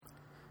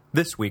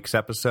This week's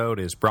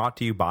episode is brought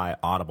to you by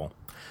Audible.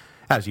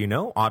 As you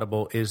know,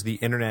 Audible is the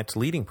internet's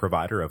leading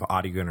provider of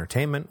audio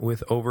entertainment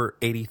with over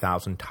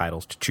 80,000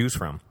 titles to choose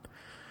from.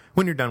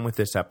 When you're done with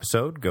this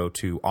episode, go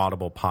to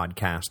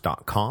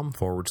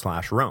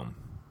audiblepodcast.com/Rome.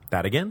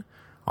 That again,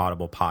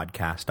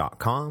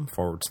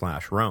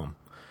 audiblepodcast.com/Rome.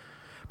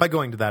 By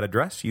going to that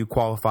address, you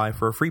qualify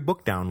for a free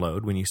book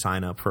download when you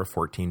sign up for a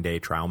 14-day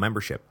trial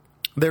membership.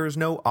 There is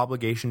no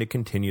obligation to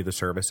continue the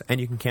service,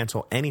 and you can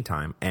cancel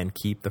anytime and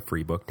keep the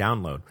free book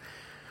download.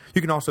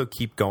 You can also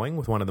keep going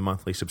with one of the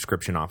monthly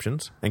subscription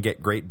options and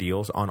get great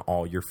deals on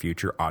all your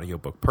future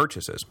audiobook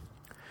purchases.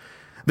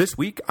 This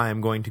week, I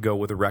am going to go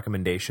with a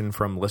recommendation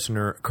from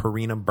listener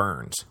Karina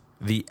Burns,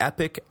 the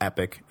epic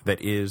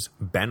that is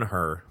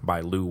Ben-Hur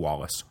by Lew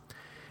Wallace.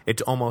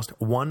 It's almost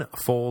one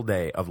full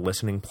day of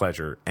listening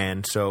pleasure,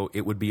 and so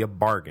it would be a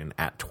bargain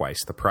at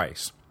twice the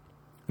price.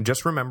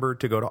 Just remember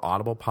to go to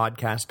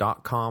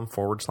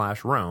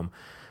audiblepodcast.com/Rome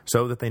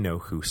so that they know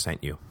who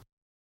sent you.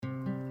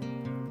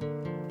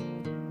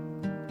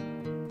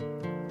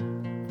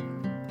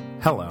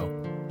 Hello,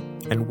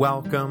 and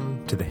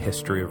welcome to the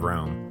History of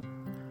Rome.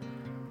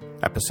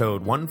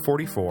 Episode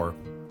 144,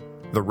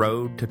 The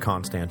Road to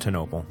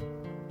Constantinople.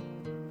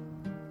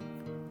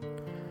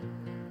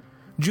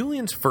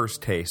 Julian's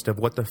first taste of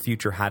what the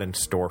future had in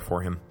store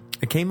for him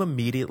came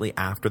immediately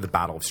after the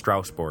Battle of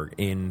Strasbourg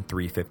in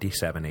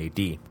 357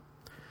 AD.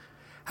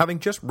 Having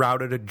just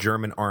routed a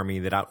German army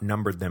that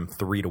outnumbered them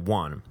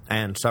 3-1,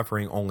 and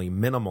suffering only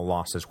minimal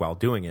losses while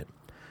doing it,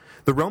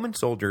 the Roman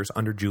soldiers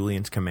under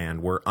Julian's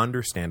command were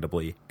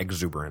understandably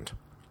exuberant.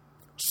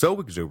 So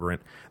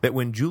exuberant that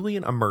when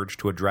Julian emerged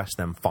to address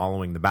them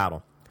following the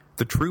battle,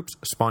 the troops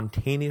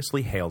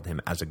spontaneously hailed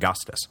him as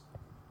Augustus.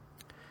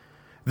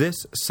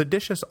 This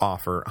seditious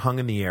offer hung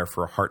in the air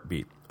for a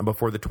heartbeat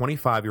before the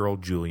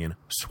 25-year-old Julian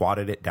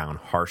swatted it down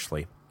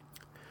harshly.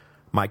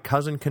 "My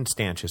cousin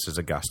Constantius is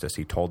Augustus,"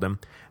 he told him,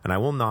 "and I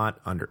will not,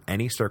 under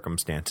any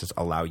circumstances,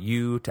 allow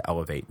you to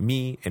elevate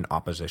me in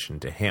opposition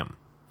to him."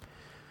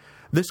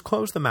 This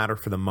closed the matter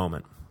for the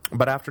moment,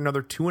 but after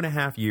another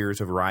 2.5 years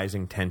of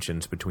rising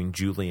tensions between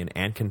Julian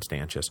and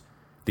Constantius,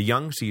 the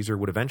young Caesar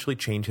would eventually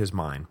change his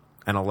mind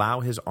and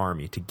allow his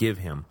army to give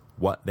him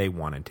what they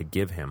wanted to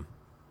give him.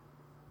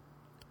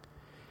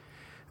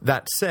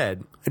 That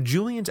said,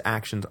 Julian's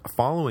actions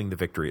following the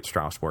victory at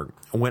Strasbourg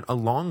went a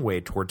long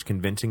way towards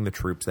convincing the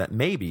troops that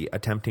maybe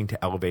attempting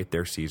to elevate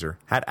their Caesar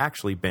had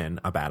actually been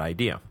a bad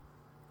idea.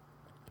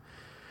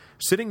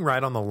 Sitting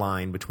right on the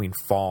line between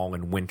fall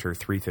and winter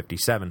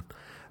 357,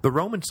 the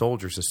Roman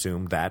soldiers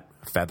assumed that,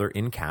 feather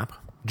in cap,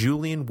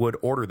 Julian would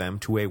order them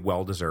to a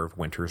well-deserved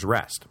winter's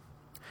rest.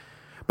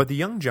 But the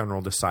young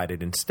general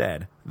decided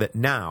instead that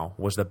now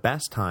was the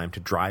best time to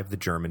drive the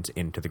Germans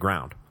into the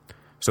ground,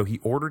 so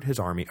he ordered his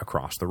army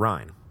across the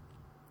Rhine.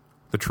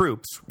 The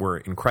troops were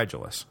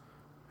incredulous.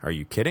 "Are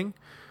you kidding?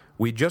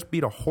 We just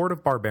beat a horde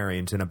of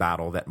barbarians in a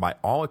battle that by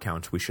all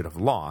accounts we should have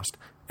lost,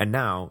 and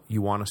now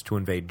you want us to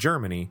invade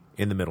Germany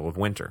in the middle of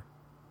winter.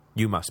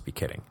 You must be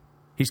kidding."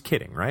 He's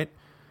kidding, right?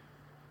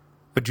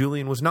 But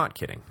Julian was not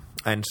kidding,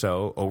 and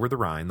so over the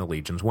Rhine the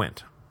legions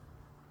went.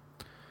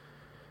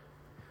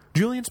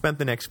 Julian spent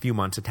the next few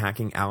months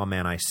attacking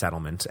Alemanni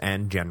settlements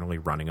and generally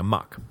running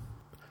amok.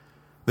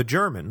 The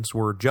Germans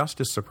were just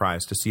as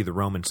surprised to see the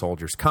Roman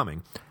soldiers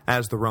coming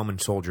as the Roman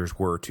soldiers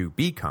were to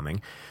be coming,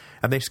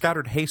 and they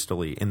scattered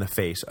hastily in the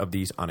face of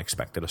these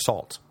unexpected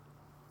assaults.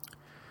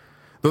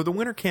 Though the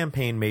winter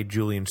campaign made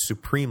Julian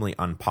supremely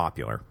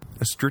unpopular,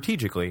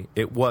 strategically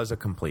it was a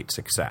complete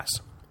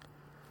success.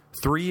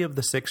 3 of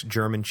the 6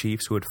 German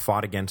chiefs who had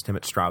fought against him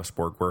at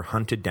Strasbourg were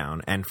hunted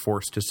down and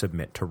forced to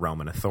submit to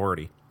Roman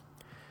authority.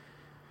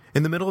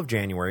 In the middle of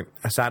January,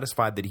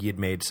 satisfied that he had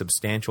made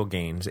substantial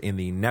gains in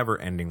the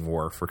never-ending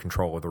war for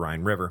control of the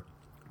Rhine River,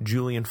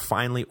 Julian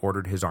finally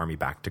ordered his army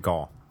back to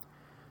Gaul.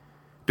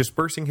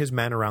 Dispersing his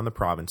men around the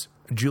province,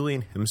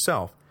 Julian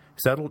himself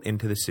settled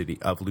into the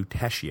city of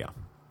Lutetia,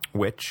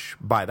 which,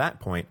 by that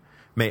point,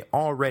 may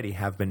already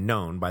have been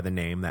known by the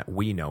name that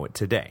we know it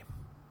today,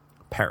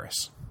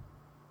 Paris.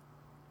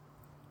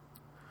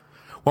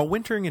 While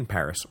wintering in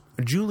Paris,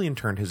 Julian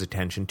turned his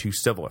attention to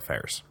civil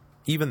affairs,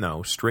 even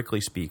though, strictly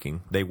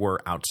speaking, they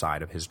were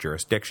outside of his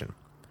jurisdiction.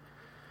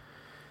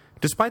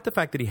 Despite the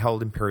fact that he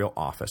held imperial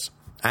office,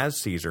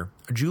 as Caesar,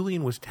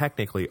 Julian was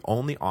technically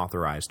only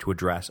authorized to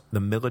address the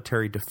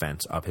military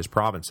defense of his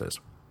provinces.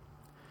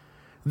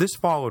 This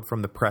followed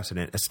from the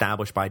precedent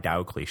established by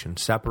Diocletian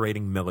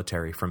separating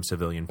military from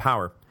civilian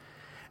power,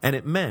 and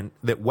it meant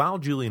that while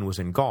Julian was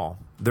in Gaul,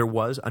 there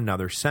was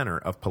another center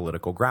of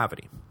political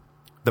gravity,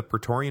 the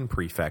Praetorian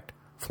prefect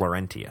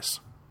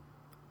Florentius.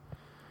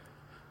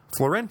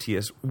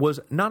 Florentius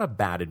was not a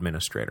bad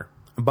administrator,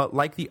 but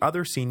like the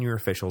other senior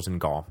officials in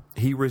Gaul,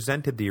 he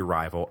resented the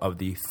arrival of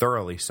the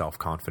thoroughly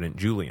self-confident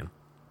Julian,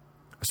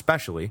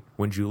 especially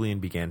when Julian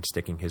began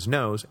sticking his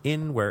nose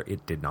in where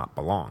it did not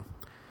belong.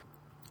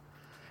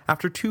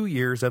 After 2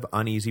 years of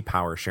uneasy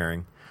power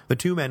sharing, the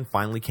two men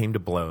finally came to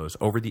blows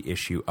over the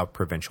issue of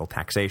provincial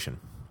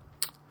taxation.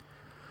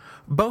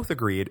 Both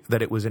agreed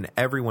that it was in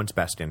everyone's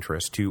best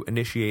interest to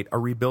initiate a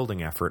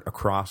rebuilding effort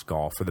across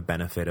Gaul for the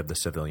benefit of the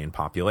civilian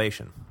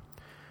population.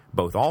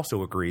 Both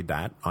also agreed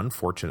that,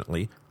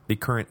 unfortunately, the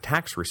current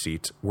tax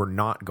receipts were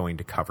not going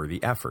to cover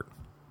the effort.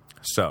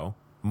 So,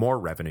 more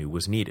revenue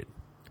was needed.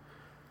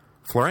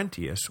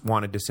 Florentius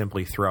wanted to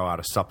simply throw out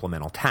a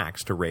supplemental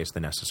tax to raise the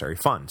necessary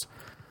funds,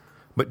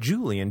 but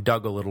Julian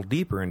dug a little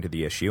deeper into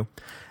the issue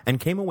and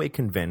came away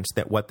convinced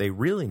that what they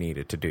really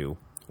needed to do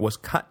was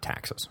cut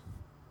taxes.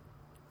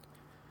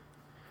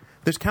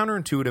 This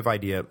counterintuitive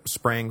idea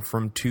sprang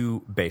from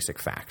two basic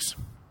facts.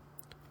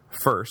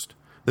 First,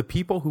 the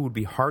people who would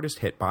be hardest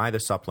hit by the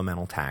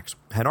supplemental tax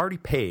had already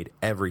paid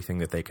everything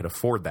that they could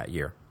afford that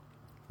year.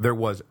 There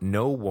was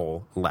no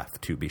wool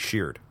left to be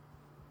sheared.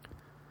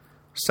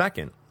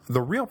 Second,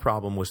 the real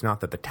problem was not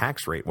that the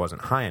tax rate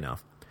wasn't high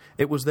enough,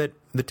 it was that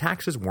the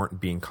taxes weren't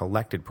being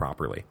collected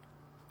properly.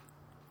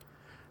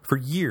 For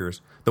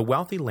years, the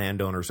wealthy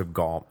landowners of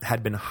Gaul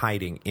had been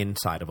hiding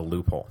inside of a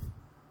loophole.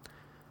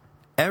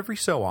 Every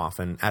so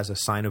often, as a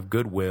sign of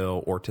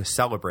goodwill or to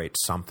celebrate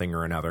something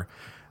or another,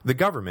 the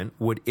government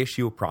would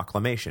issue a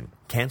proclamation,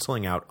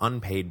 canceling out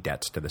unpaid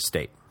debts to the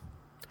state.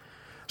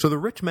 So the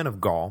rich men of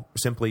Gaul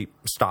simply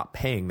stopped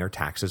paying their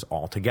taxes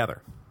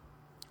altogether.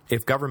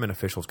 If government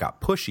officials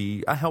got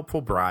pushy, a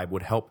helpful bribe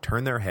would help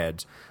turn their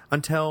heads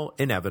until,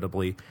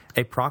 inevitably,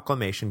 a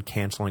proclamation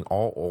canceling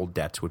all old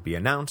debts would be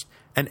announced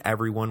and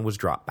everyone was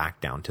dropped back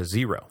down to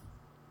zero.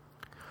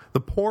 The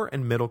poor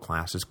and middle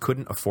classes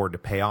couldn't afford to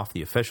pay off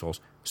the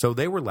officials, so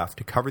they were left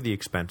to cover the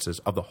expenses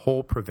of the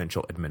whole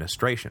provincial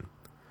administration.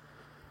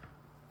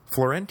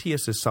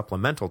 Florentius's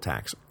supplemental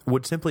tax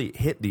would simply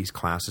hit these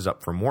classes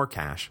up for more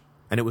cash,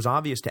 and it was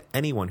obvious to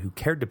anyone who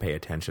cared to pay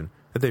attention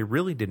that they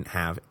really didn't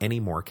have any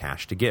more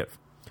cash to give.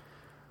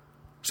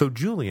 So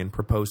Julian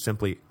proposed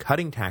simply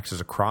cutting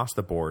taxes across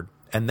the board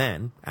and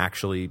then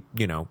actually,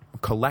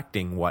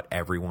 collecting what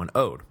everyone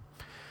owed.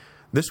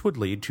 This would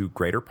lead to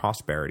greater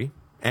prosperity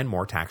and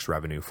more tax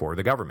revenue for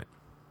the government.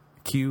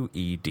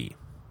 QED.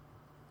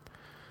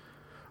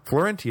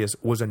 Florentius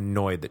was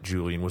annoyed that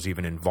Julian was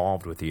even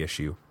involved with the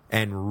issue,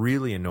 and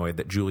really annoyed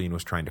that Julian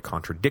was trying to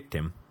contradict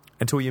him,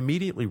 and so he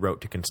immediately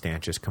wrote to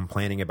Constantius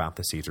complaining about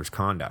the Caesar's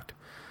conduct.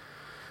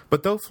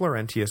 But though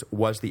Florentius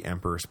was the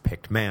emperor's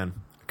picked man,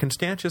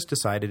 Constantius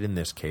decided in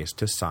this case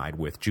to side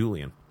with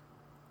Julian.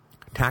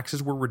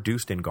 Taxes were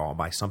reduced in Gaul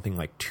by something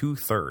like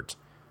 2/3,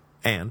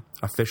 and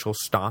officials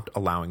stopped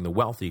allowing the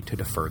wealthy to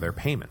defer their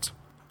payments.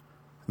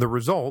 The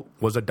result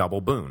was a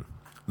double boon.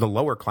 The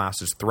lower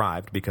classes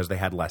thrived because they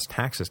had less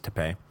taxes to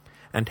pay,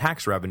 and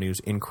tax revenues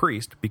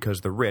increased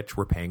because the rich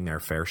were paying their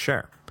fair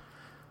share.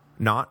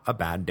 Not a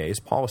bad day's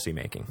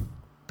policymaking.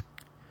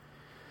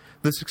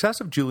 The success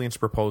of Julian's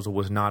proposal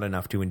was not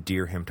enough to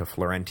endear him to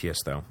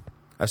Florentius, though,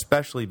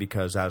 especially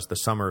because as the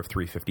summer of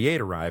 358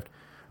 arrived,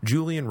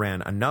 Julian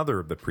ran another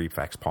of the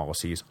prefect's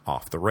policies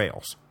off the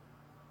rails.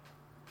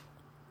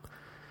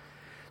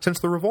 Since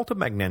the revolt of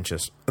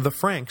Magnentius, the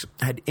Franks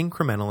had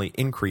incrementally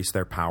increased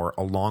their power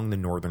along the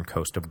northern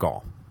coast of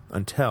Gaul,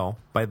 until,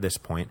 by this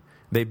point,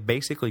 they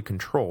basically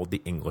controlled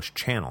the English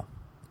Channel.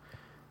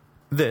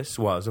 This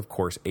was, of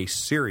course, a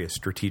serious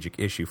strategic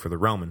issue for the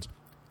Romans,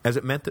 as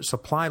it meant that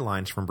supply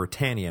lines from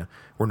Britannia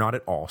were not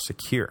at all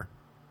secure,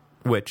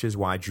 which is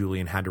why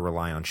Julian had to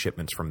rely on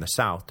shipments from the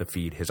south to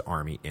feed his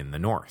army in the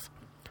north.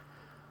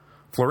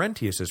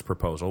 Florentius's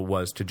proposal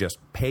was to just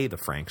pay the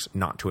Franks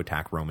not to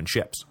attack Roman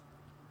ships.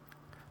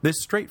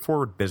 This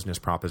straightforward business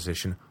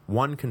proposition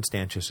won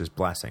Constantius's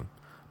blessing,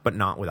 but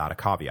not without a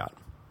caveat.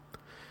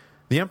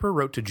 The emperor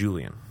wrote to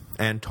Julian,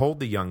 and told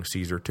the young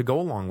Caesar to go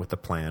along with the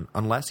plan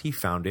unless he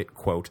found it,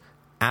 quote,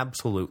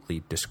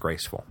 absolutely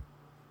disgraceful.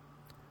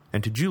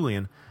 And to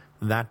Julian,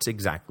 that's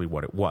exactly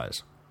what it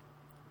was.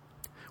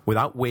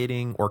 Without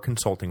waiting or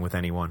consulting with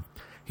anyone,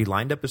 he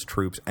lined up his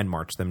troops and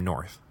marched them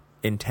north,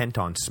 intent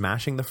on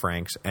smashing the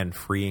Franks and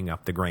freeing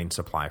up the grain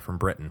supply from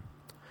Britain.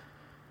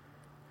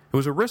 It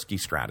was a risky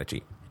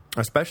strategy,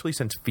 especially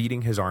since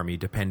feeding his army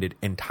depended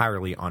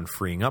entirely on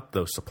freeing up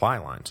those supply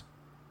lines.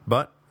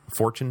 But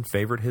fortune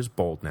favored his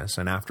boldness,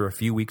 and after a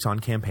few weeks on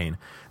campaign,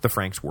 the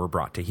Franks were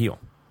brought to heel,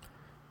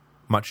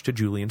 much to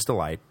Julian's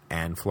delight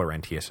and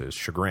Florentius's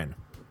chagrin.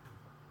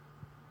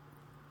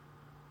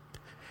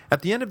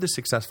 At the end of this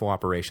successful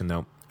operation,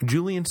 though,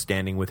 Julian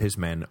standing with his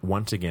men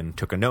once again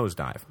took a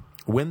nosedive,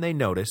 when they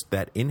noticed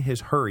that in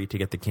his hurry to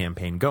get the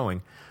campaign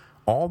going,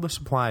 all the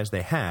supplies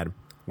they had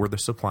were the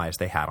supplies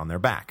they had on their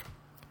back.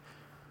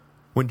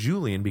 When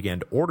Julian began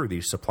to order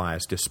these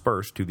supplies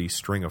dispersed to the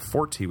string of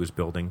forts he was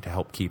building to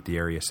help keep the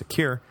area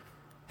secure,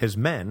 his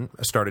men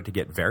started to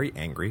get very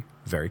angry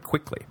very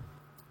quickly.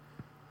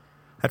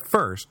 At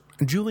first,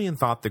 Julian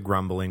thought the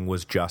grumbling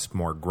was just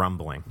more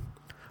grumbling,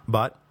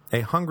 but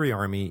a hungry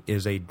army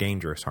is a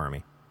dangerous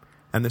army,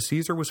 and the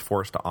Caesar was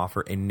forced to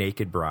offer a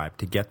naked bribe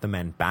to get the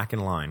men back in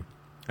line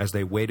as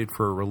they waited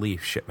for a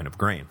relief shipment of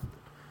grain.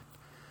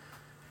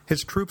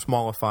 His troops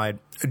mollified,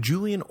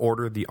 Julian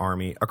ordered the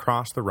army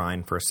across the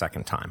Rhine for a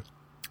second time,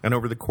 and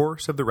over the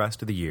course of the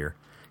rest of the year,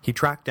 he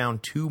tracked down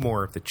 2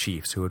 more of the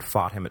chiefs who had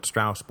fought him at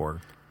Strasbourg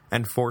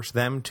and forced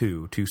them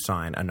too to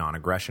sign a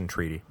non-aggression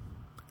treaty.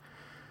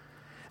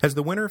 As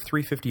the winter of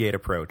 358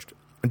 approached,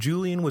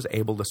 Julian was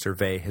able to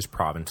survey his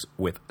province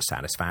with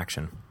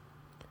satisfaction.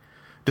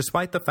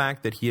 Despite the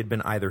fact that he had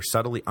been either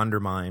subtly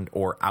undermined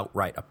or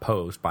outright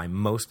opposed by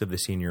most of the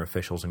senior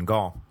officials in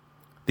Gaul,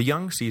 the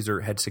young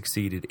Caesar had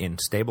succeeded in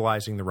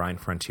stabilizing the Rhine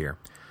frontier,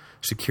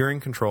 securing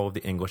control of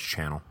the English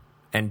Channel,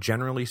 and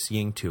generally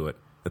seeing to it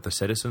that the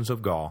citizens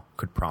of Gaul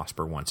could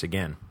prosper once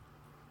again.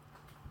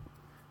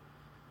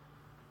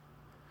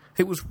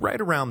 It was right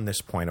around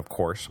this point, of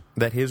course,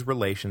 that his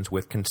relations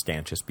with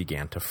Constantius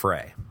began to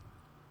fray.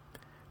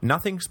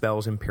 Nothing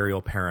spells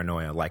imperial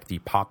paranoia like the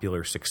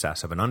popular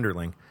success of an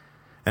underling,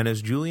 and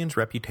as Julian's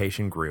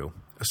reputation grew,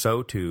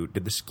 so too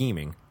did the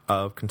scheming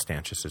of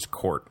Constantius's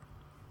court.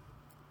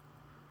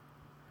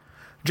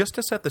 Just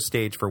to set the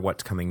stage for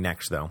what's coming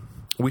next, though,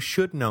 we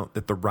should note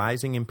that the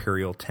rising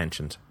imperial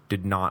tensions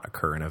did not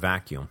occur in a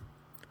vacuum.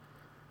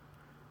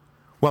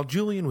 While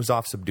Julian was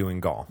off subduing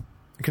Gaul,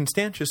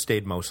 Constantius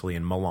stayed mostly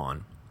in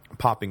Milan,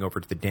 popping over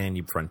to the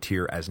Danube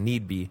frontier as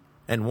need be,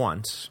 and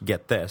once,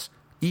 get this,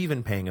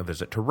 even paying a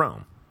visit to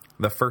Rome,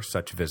 the first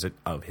such visit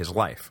of his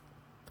life.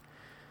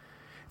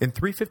 In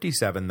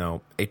 357,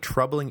 though, a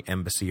troubling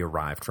embassy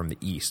arrived from the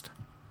east.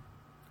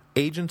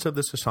 Agents of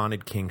the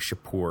Sassanid king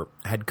Shapur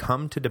had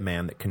come to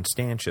demand that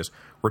Constantius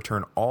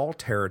return all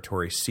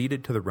territory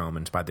ceded to the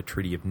Romans by the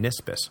Treaty of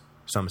Nispus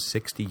some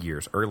 60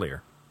 years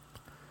earlier.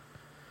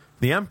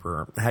 The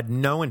emperor had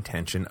no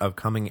intention of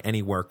coming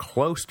anywhere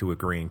close to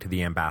agreeing to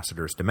the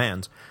ambassador's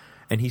demands,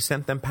 and he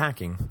sent them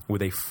packing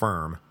with a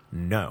firm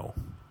no.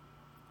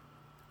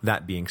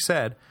 That being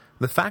said,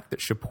 the fact that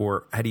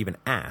Shapur had even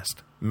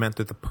asked meant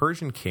that the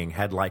Persian king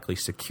had likely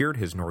secured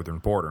his northern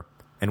border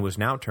and was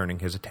now turning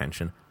his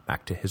attention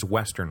back to his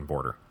western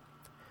border.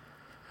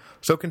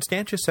 So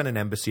Constantius sent an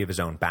embassy of his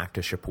own back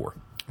to Shapur,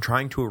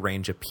 trying to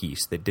arrange a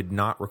peace that did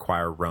not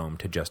require Rome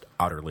to just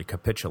utterly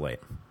capitulate.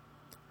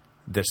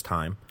 This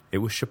time, it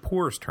was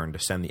Shapur's turn to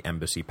send the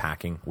embassy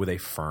packing with a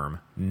firm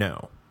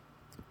no.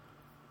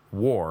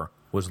 War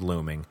was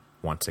looming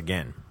once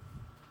again.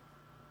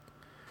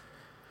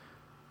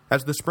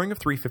 As the spring of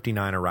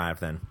 359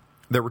 arrived then,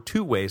 there were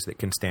two ways that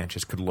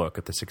Constantius could look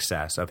at the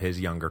success of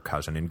his younger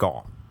cousin in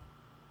Gaul.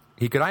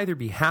 He could either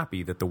be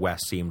happy that the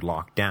West seemed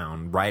locked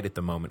down right at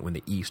the moment when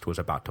the East was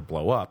about to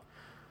blow up,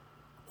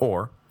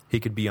 or he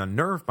could be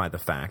unnerved by the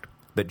fact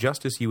that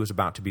just as he was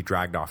about to be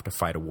dragged off to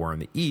fight a war in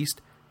the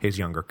East, his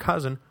younger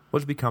cousin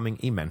was becoming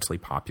immensely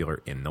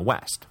popular in the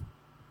West.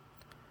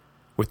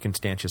 With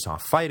Constantius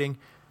off fighting,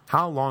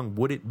 how long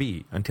would it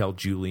be until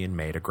Julian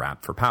made a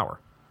grab for power?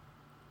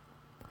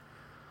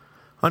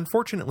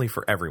 Unfortunately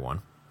for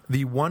everyone,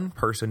 the one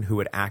person who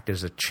would act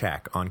as a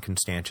check on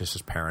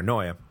Constantius's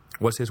paranoia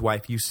was his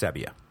wife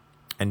Eusebia,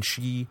 and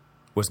she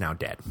was now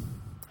dead.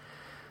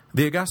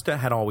 The Augusta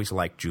had always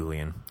liked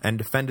Julian, and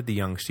defended the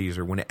young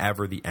Caesar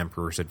whenever the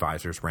emperor's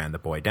advisors ran the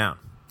boy down.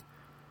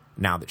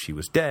 Now that she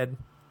was dead,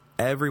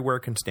 everywhere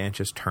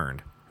Constantius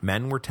turned,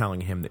 men were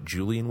telling him that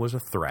Julian was a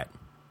threat,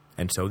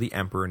 and so the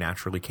emperor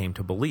naturally came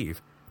to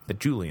believe that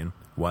Julian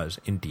was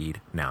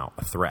indeed now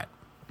a threat.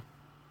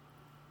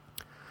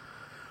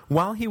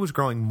 While he was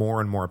growing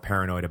more and more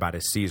paranoid about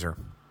his Caesar,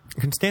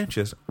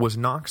 Constantius was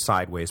knocked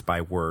sideways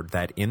by word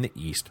that in the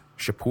east,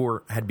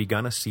 Shapur had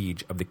begun a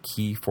siege of the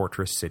key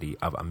fortress city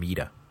of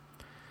Amida.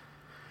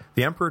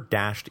 The emperor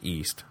dashed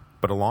east,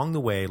 but along the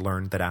way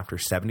learned that after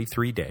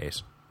 73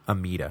 days,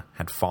 Amida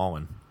had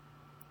fallen,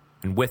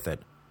 and with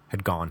it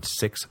had gone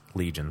 6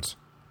 legions.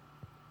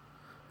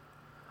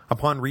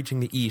 Upon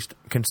reaching the east,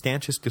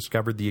 Constantius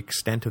discovered the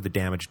extent of the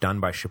damage done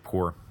by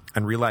Shapur,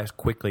 and realized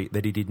quickly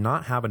that he did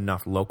not have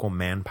enough local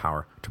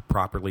manpower to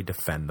properly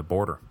defend the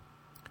border.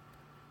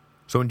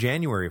 So in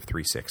January of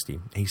 360,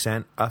 he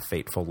sent a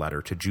fateful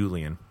letter to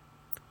Julian,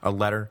 a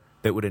letter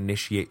that would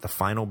initiate the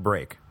final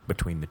break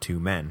between the two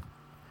men.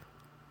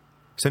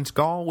 Since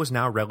Gaul was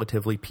now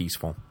relatively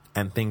peaceful,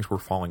 and things were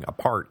falling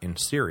apart in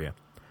Syria,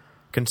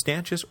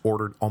 Constantius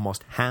ordered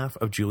almost half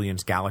of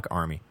Julian's Gallic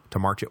army to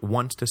march at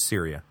once to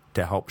Syria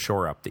to help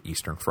shore up the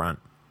eastern front.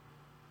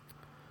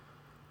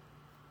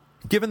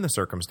 Given the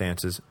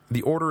circumstances,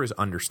 the order is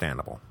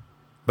understandable,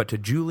 but to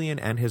Julian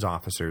and his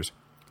officers,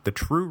 the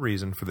true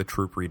reason for the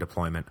troop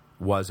redeployment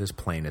was as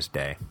plain as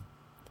day.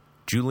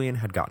 Julian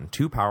had gotten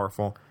too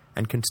powerful,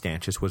 and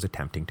Constantius was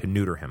attempting to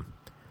neuter him.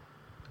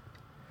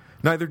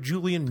 Neither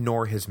Julian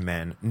nor his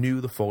men knew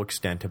the full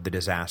extent of the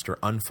disaster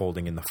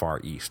unfolding in the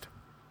Far East,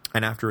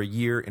 and after a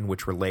year in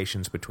which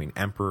relations between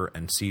emperor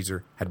and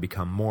Caesar had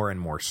become more and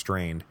more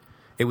strained,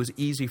 it was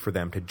easy for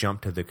them to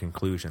jump to the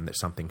conclusion that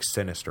something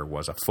sinister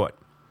was afoot.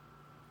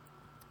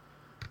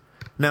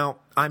 Now,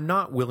 I'm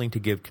not willing to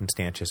give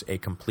Constantius a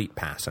complete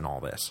pass in all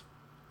this.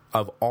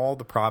 Of all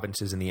the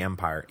provinces in the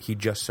empire, he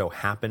just so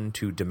happened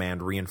to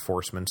demand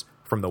reinforcements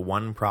from the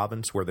one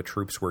province where the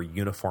troops were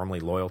uniformly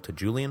loyal to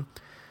Julian.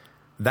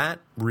 That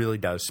really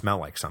does smell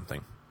like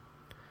something.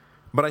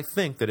 But I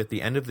think that at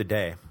the end of the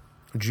day,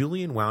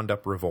 Julian wound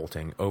up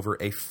revolting over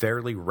a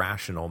fairly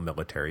rational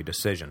military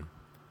decision.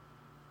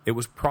 It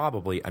was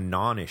probably a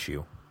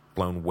non-issue,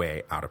 blown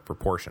way out of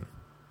proportion.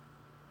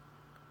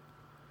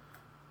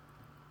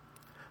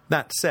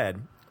 That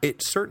said,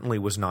 it certainly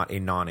was not a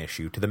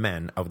non-issue to the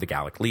men of the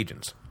Gallic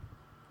legions,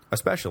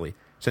 especially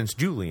since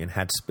Julian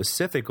had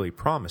specifically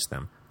promised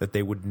them that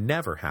they would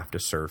never have to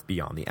serve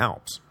beyond the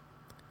Alps.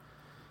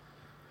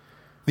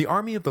 The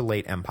army of the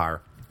late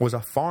Empire was a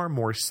far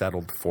more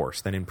settled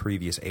force than in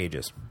previous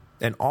ages,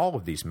 and all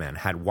of these men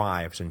had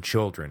wives and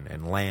children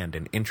and land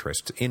and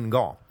interests in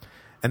Gaul,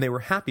 and they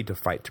were happy to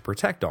fight to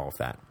protect all of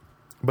that,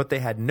 but they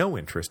had no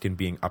interest in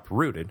being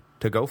uprooted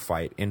to go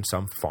fight in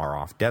some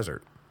far-off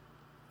desert.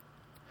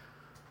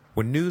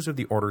 When news of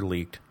the order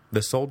leaked,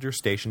 the soldiers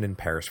stationed in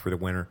Paris for the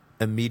winter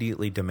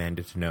immediately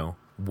demanded to know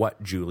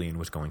what Julian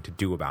was going to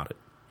do about it,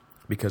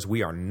 because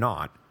we are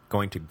not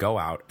going to go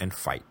out and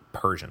fight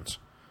Persians.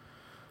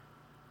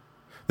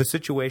 The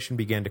situation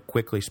began to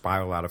quickly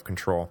spiral out of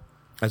control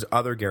as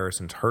other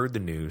garrisons heard the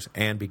news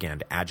and began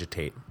to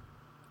agitate.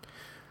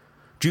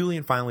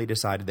 Julian finally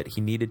decided that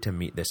he needed to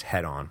meet this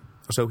head-on,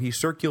 so he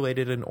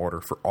circulated an order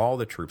for all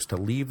the troops to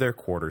leave their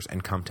quarters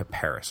and come to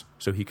Paris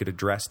so he could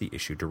address the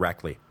issue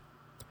directly.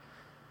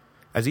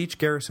 As each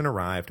garrison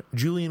arrived,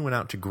 Julian went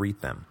out to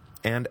greet them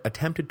and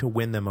attempted to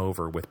win them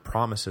over with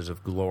promises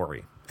of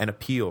glory and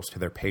appeals to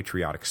their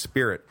patriotic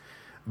spirit,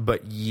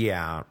 but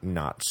yeah,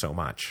 not so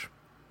much.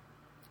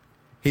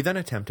 He then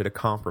attempted a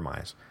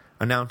compromise,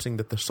 announcing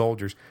that the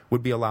soldiers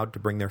would be allowed to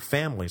bring their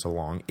families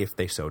along if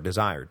they so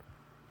desired.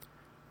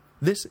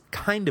 This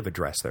kind of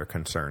addressed their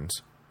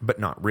concerns, but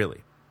not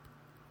really.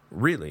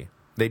 Really,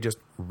 they just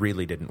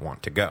really didn't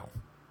want to go.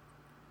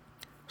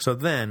 So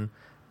then,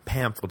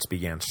 pamphlets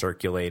began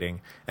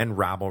circulating, and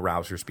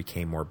rabble-rousers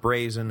became more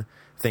brazen,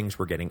 things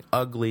were getting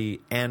ugly,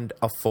 and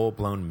a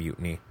full-blown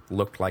mutiny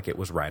looked like it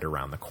was right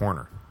around the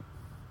corner.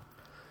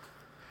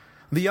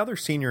 The other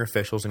senior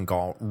officials in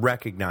Gaul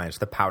recognized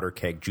the powder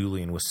keg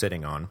Julian was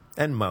sitting on,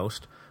 and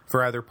most,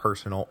 for either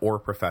personal or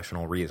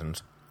professional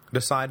reasons,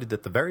 decided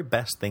that the very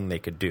best thing they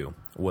could do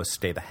was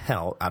stay the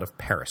hell out of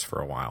Paris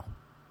for a while.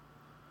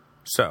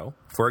 So,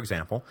 for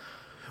example,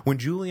 when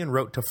Julian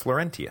wrote to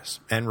Florentius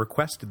and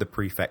requested the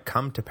prefect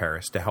come to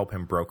Paris to help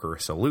him broker a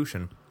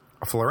solution,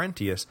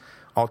 Florentius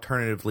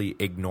alternatively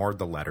ignored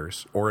the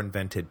letters or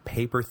invented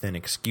paper-thin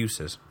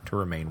excuses to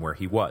remain where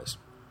he was.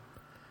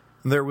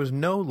 There was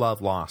no love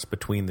lost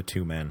between the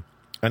two men,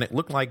 and it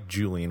looked like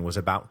Julian was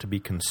about to be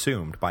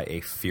consumed by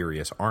a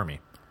furious army.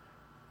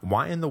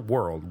 Why in the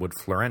world would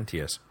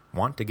Florentius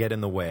want to get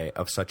in the way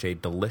of such a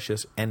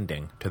delicious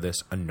ending to this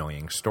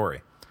annoying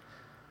story?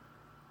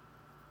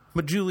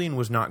 But Julian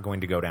was not going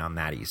to go down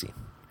that easy.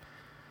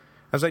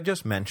 As I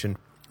just mentioned,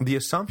 the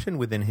assumption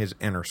within his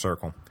inner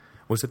circle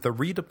was that the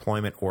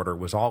redeployment order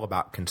was all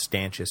about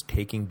Constantius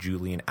taking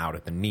Julian out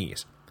at the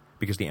knees,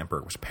 because the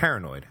emperor was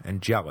paranoid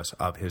and jealous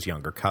of his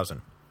younger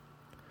cousin.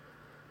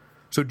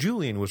 So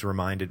Julian was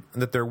reminded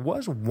that there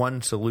was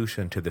one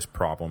solution to this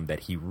problem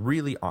that he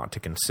really ought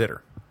to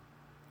consider.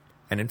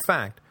 And in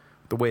fact,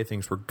 the way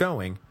things were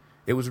going,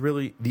 it was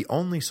really the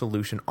only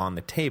solution on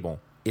the table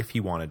if he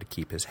wanted to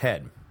keep his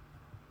head.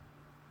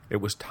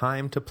 It was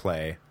time to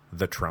play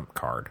the trump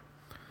card.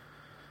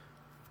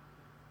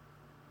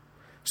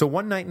 So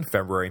one night in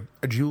February,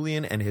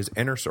 Julian and his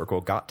inner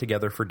circle got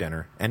together for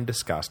dinner and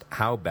discussed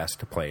how best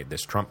to play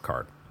this trump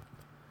card.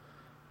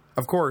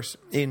 Of course,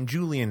 in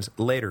Julian's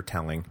later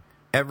telling,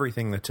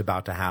 everything that's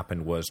about to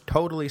happen was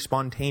totally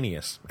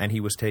spontaneous, and he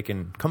was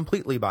taken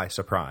completely by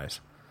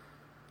surprise.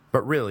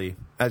 But really,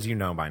 as you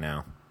know by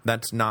now,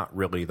 that's not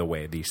really the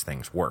way these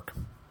things work.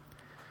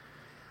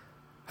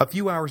 A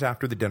few hours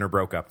after the dinner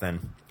broke up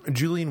then,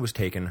 Julian was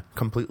taken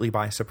completely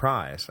by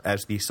surprise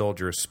as the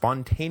soldiers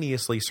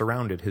spontaneously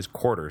surrounded his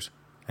quarters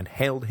and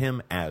hailed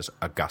him as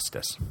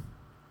Augustus.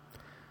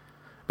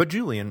 But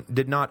Julian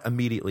did not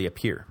immediately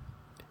appear,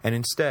 and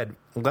instead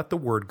let the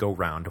word go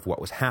round of what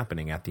was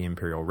happening at the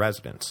imperial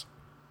residence.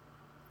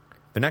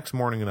 The next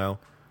morning, though,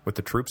 with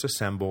the troops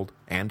assembled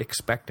and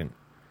expectant,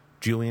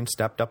 Julian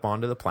stepped up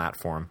onto the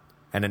platform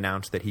and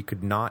announced that he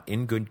could not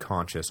in good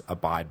conscience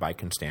abide by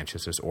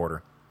Constantius's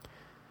order.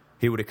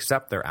 He would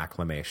accept their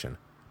acclamation,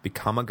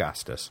 become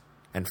Augustus,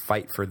 and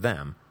fight for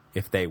them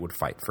if they would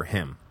fight for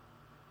him.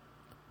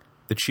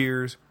 The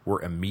cheers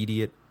were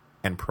immediate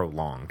and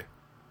prolonged.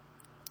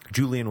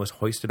 Julian was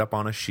hoisted up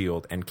on a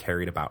shield and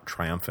carried about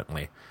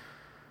triumphantly.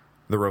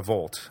 The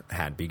revolt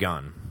had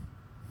begun.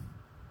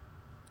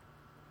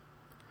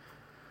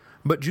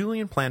 But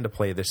Julian planned to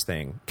play this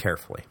thing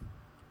carefully.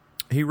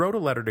 He wrote a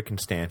letter to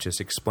Constantius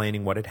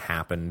explaining what had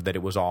happened, that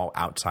it was all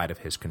outside of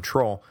his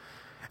control,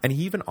 and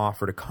he even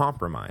offered a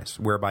compromise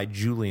whereby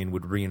Julian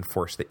would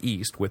reinforce the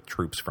east with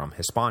troops from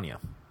Hispania.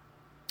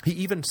 He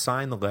even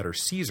signed the letter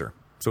Caesar,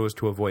 so as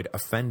to avoid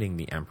offending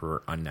the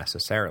emperor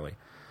unnecessarily.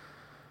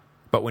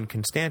 But when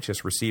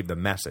Constantius received the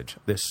message,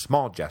 this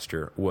small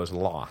gesture was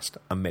lost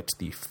amidst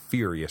the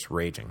furious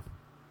raging.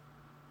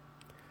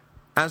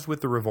 As with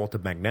the revolt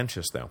of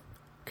Magnentius, though,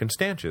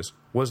 Constantius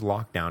was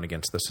locked down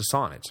against the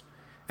Sassanids,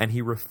 and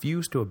he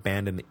refused to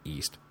abandon the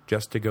east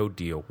just to go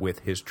deal with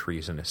his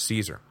treasonous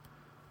Caesar.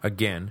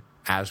 Again,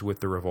 as with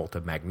the revolt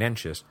of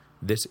Magnentius,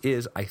 This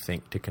is, I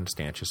think, to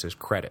Constantius's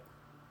credit.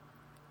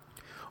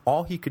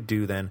 All he could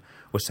do then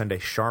was send a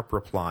sharp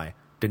reply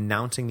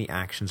denouncing the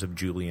actions of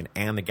Julian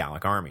and the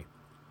Gallic army.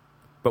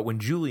 But when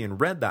Julian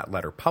read that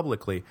letter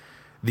publicly,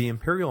 the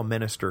imperial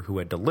minister who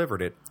had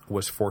delivered it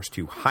was forced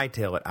to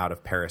hightail it out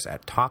of Paris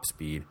at top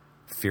speed,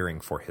 fearing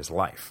for his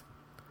life.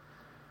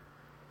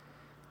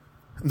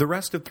 The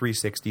rest of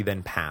 360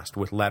 then passed,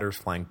 with letters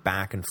flying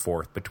back and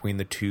forth between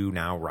the two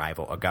now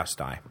rival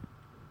Augusti.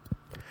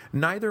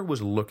 Neither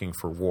was looking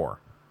for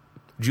war,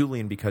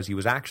 Julian because he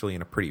was actually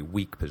in a pretty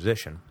weak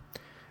position,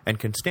 and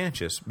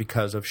Constantius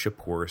because of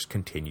Shapur's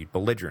continued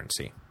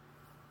belligerency.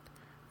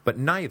 But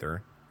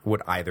neither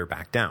would either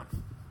back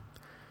down.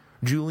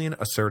 Julian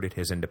asserted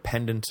his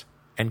independence,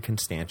 and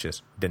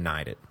Constantius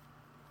denied it.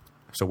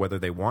 So whether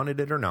they wanted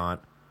it or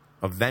not,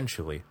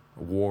 eventually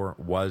war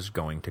was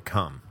going to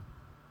come.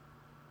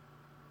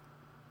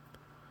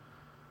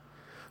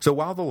 So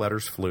while the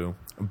letters flew,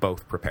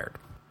 both prepared.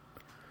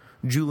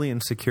 Julian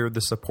secured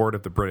the support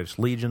of the British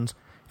legions,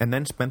 and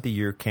then spent the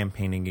year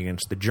campaigning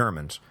against the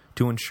Germans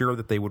to ensure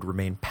that they would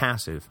remain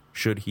passive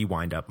should he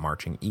wind up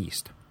marching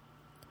east.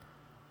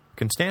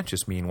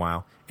 Constantius,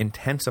 meanwhile,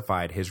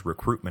 intensified his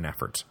recruitment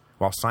efforts,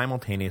 while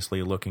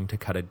simultaneously looking to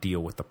cut a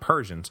deal with the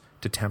Persians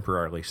to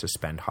temporarily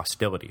suspend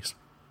hostilities.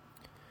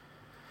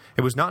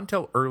 It was not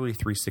until early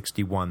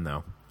 361,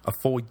 though, a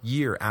full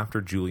year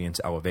after Julian's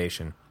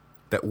elevation,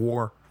 that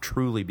war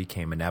truly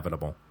became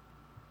inevitable.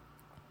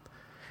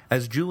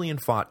 As Julian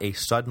fought a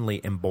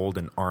suddenly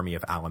emboldened army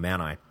of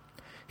Alemanni,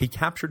 he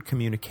captured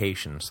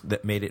communications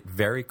that made it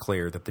very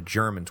clear that the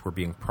Germans were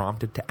being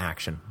prompted to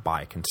action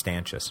by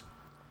Constantius.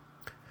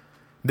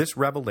 This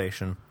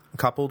revelation,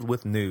 coupled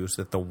with news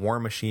that the war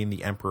machine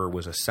the emperor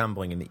was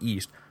assembling in the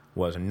east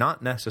was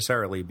not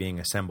necessarily being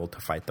assembled to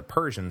fight the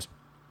Persians,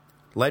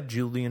 led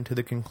Julian to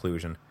the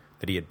conclusion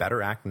that he had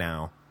better act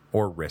now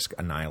or risk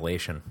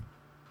annihilation.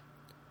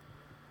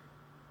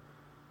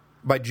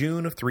 By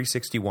June of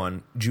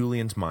 361,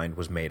 Julian's mind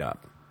was made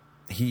up.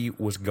 He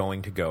was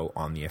going to go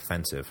on the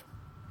offensive.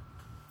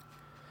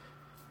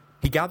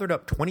 He gathered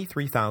up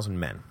 23,000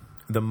 men,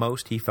 the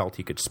most he felt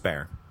he could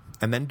spare,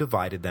 and then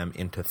divided them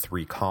into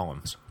 3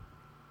 columns.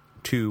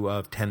 2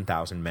 of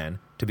 10,000 men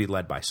to be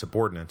led by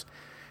subordinates,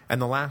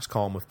 and the last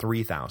column of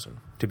 3,000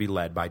 to be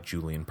led by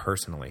Julian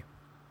personally.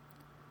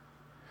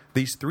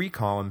 These 3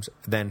 columns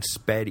then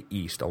sped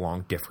east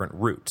along different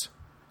routes,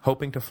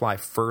 hoping to fly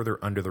further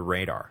under the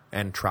radar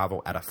and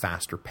travel at a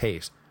faster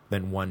pace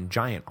than one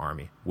giant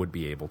army would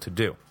be able to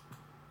do.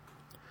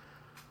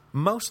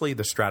 Mostly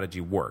the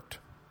strategy worked,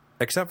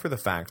 except for the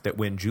fact that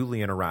when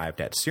Julian arrived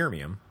at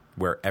Sirmium,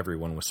 where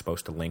everyone was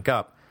supposed to link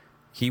up,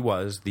 he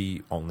was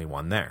the only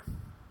one there.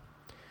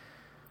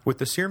 With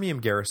the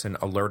Sirmium garrison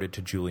alerted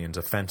to Julian's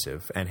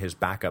offensive and his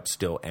backup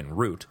still en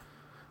route,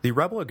 the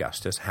rebel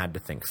Augustus had to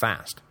think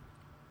fast.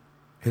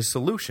 His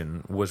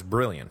solution was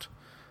brilliant.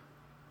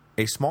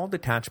 A small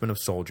detachment of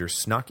soldiers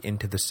snuck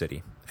into the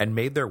city and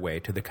made their way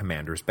to the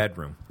commander's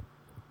bedroom.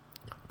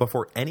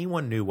 Before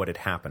anyone knew what had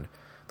happened,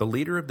 the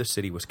leader of the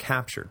city was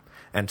captured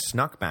and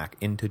snuck back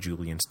into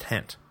Julian's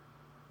tent.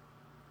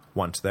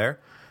 Once there,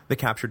 the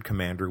captured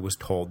commander was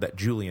told that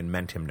Julian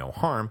meant him no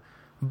harm,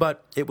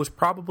 but it was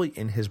probably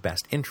in his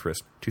best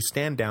interest to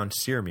stand down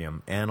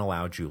Sirmium and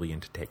allow Julian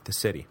to take the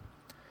city.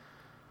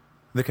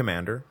 The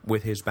commander,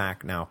 with his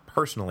back now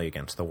personally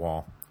against the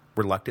wall,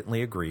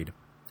 reluctantly agreed,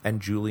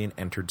 and Julian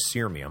entered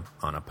Sirmium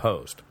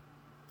unopposed.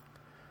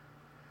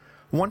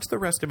 Once the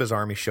rest of his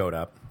army showed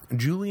up,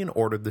 Julian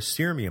ordered the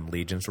Sirmium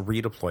legions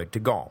redeployed to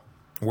Gaul,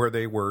 where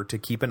they were to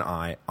keep an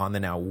eye on the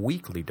now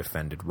weakly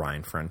defended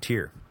Rhine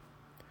frontier.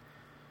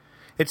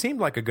 It seemed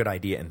like a good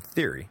idea in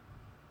theory,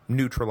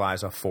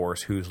 neutralize a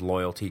force whose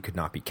loyalty could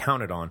not be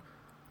counted on,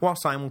 while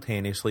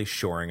simultaneously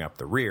shoring up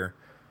the rear,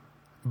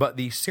 but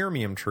the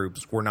Sirmium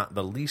troops were not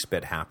the least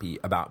bit happy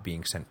about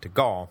being sent to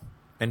Gaul,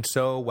 and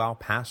so, while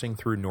passing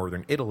through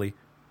northern Italy,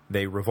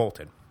 they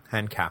revolted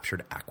and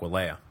captured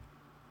Aquileia.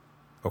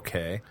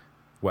 Okay,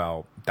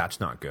 well, that's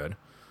not good.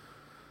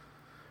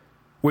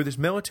 With his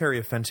military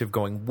offensive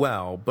going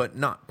well, but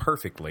not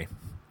perfectly,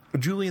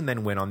 Julian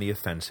then went on the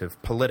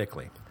offensive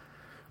politically,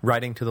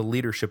 writing to the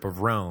leadership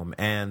of Rome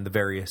and the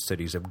various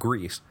cities of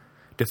Greece,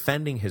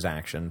 defending his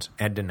actions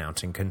and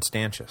denouncing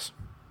Constantius.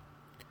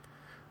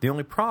 The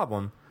only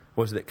problem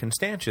was that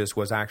Constantius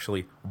was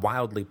actually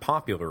wildly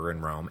popular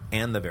in Rome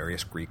and the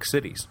various Greek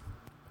cities.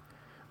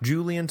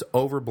 Julian's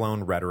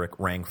overblown rhetoric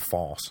rang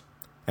false,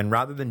 and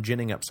rather than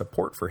ginning up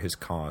support for his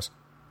cause,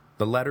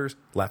 the letters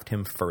left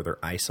him further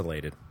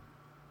isolated.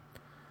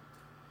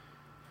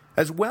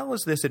 As well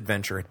as this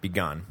adventure had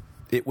begun,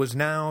 it was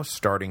now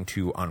starting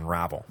to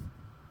unravel.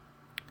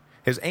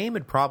 His aim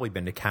had probably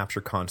been to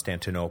capture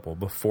Constantinople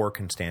before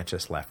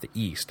Constantius left the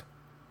east,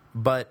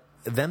 but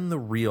then the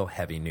real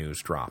heavy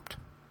news dropped.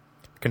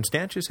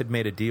 Constantius had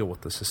made a deal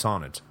with the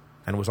Sassanids,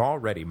 and was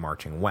already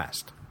marching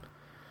west.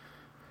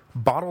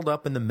 Bottled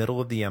up in the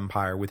middle of the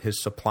empire with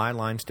his supply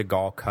lines to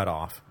Gaul cut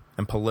off,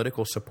 and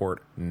political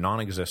support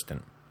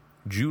non-existent,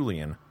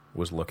 Julian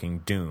was looking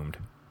doomed.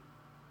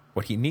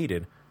 What he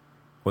needed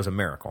was a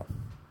miracle.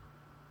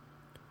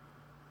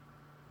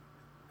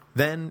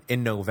 Then,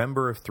 in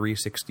November of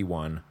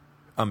 361,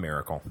 a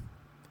miracle.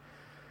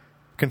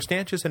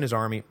 Constantius and his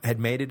army had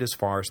made it as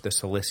far as the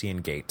Cilician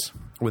gates,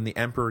 when the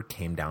emperor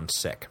came down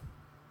sick.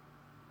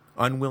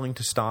 Unwilling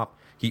to stop,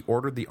 he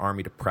ordered the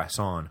army to press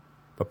on,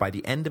 but by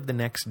the end of the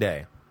next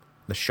day,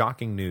 the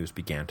shocking news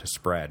began to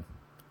spread.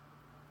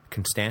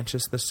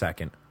 Constantius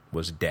II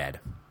was dead.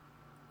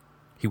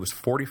 He was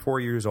 44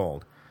 years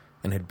old,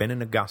 and had been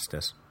in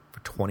Augustus for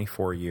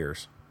 24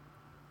 years.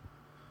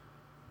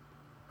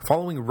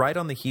 Following right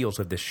on the heels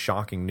of this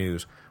shocking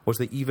news was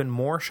the even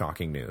more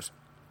shocking news,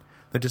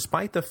 that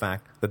despite the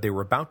fact that they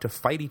were about to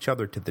fight each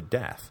other to the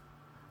death,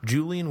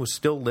 Julian was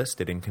still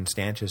listed in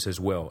Constantius's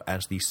will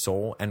as the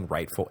sole and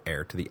rightful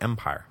heir to the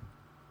empire.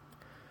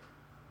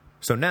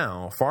 So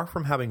now, far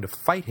from having to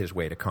fight his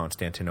way to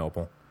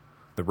Constantinople,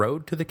 the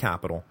road to the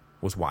capital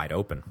was wide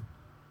open.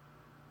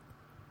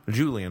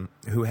 Julian,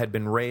 who had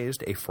been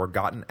raised a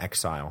forgotten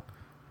exile,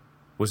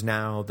 was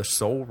now the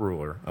sole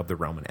ruler of the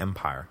Roman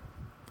Empire.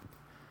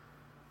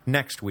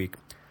 Next week,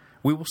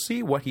 we will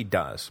see what he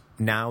does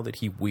now that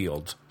he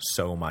wields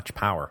so much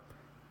power.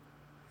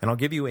 And I'll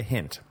give you a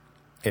hint.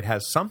 It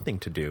has something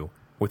to do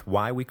with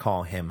why we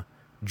call him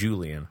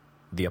Julian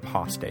the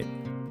Apostate.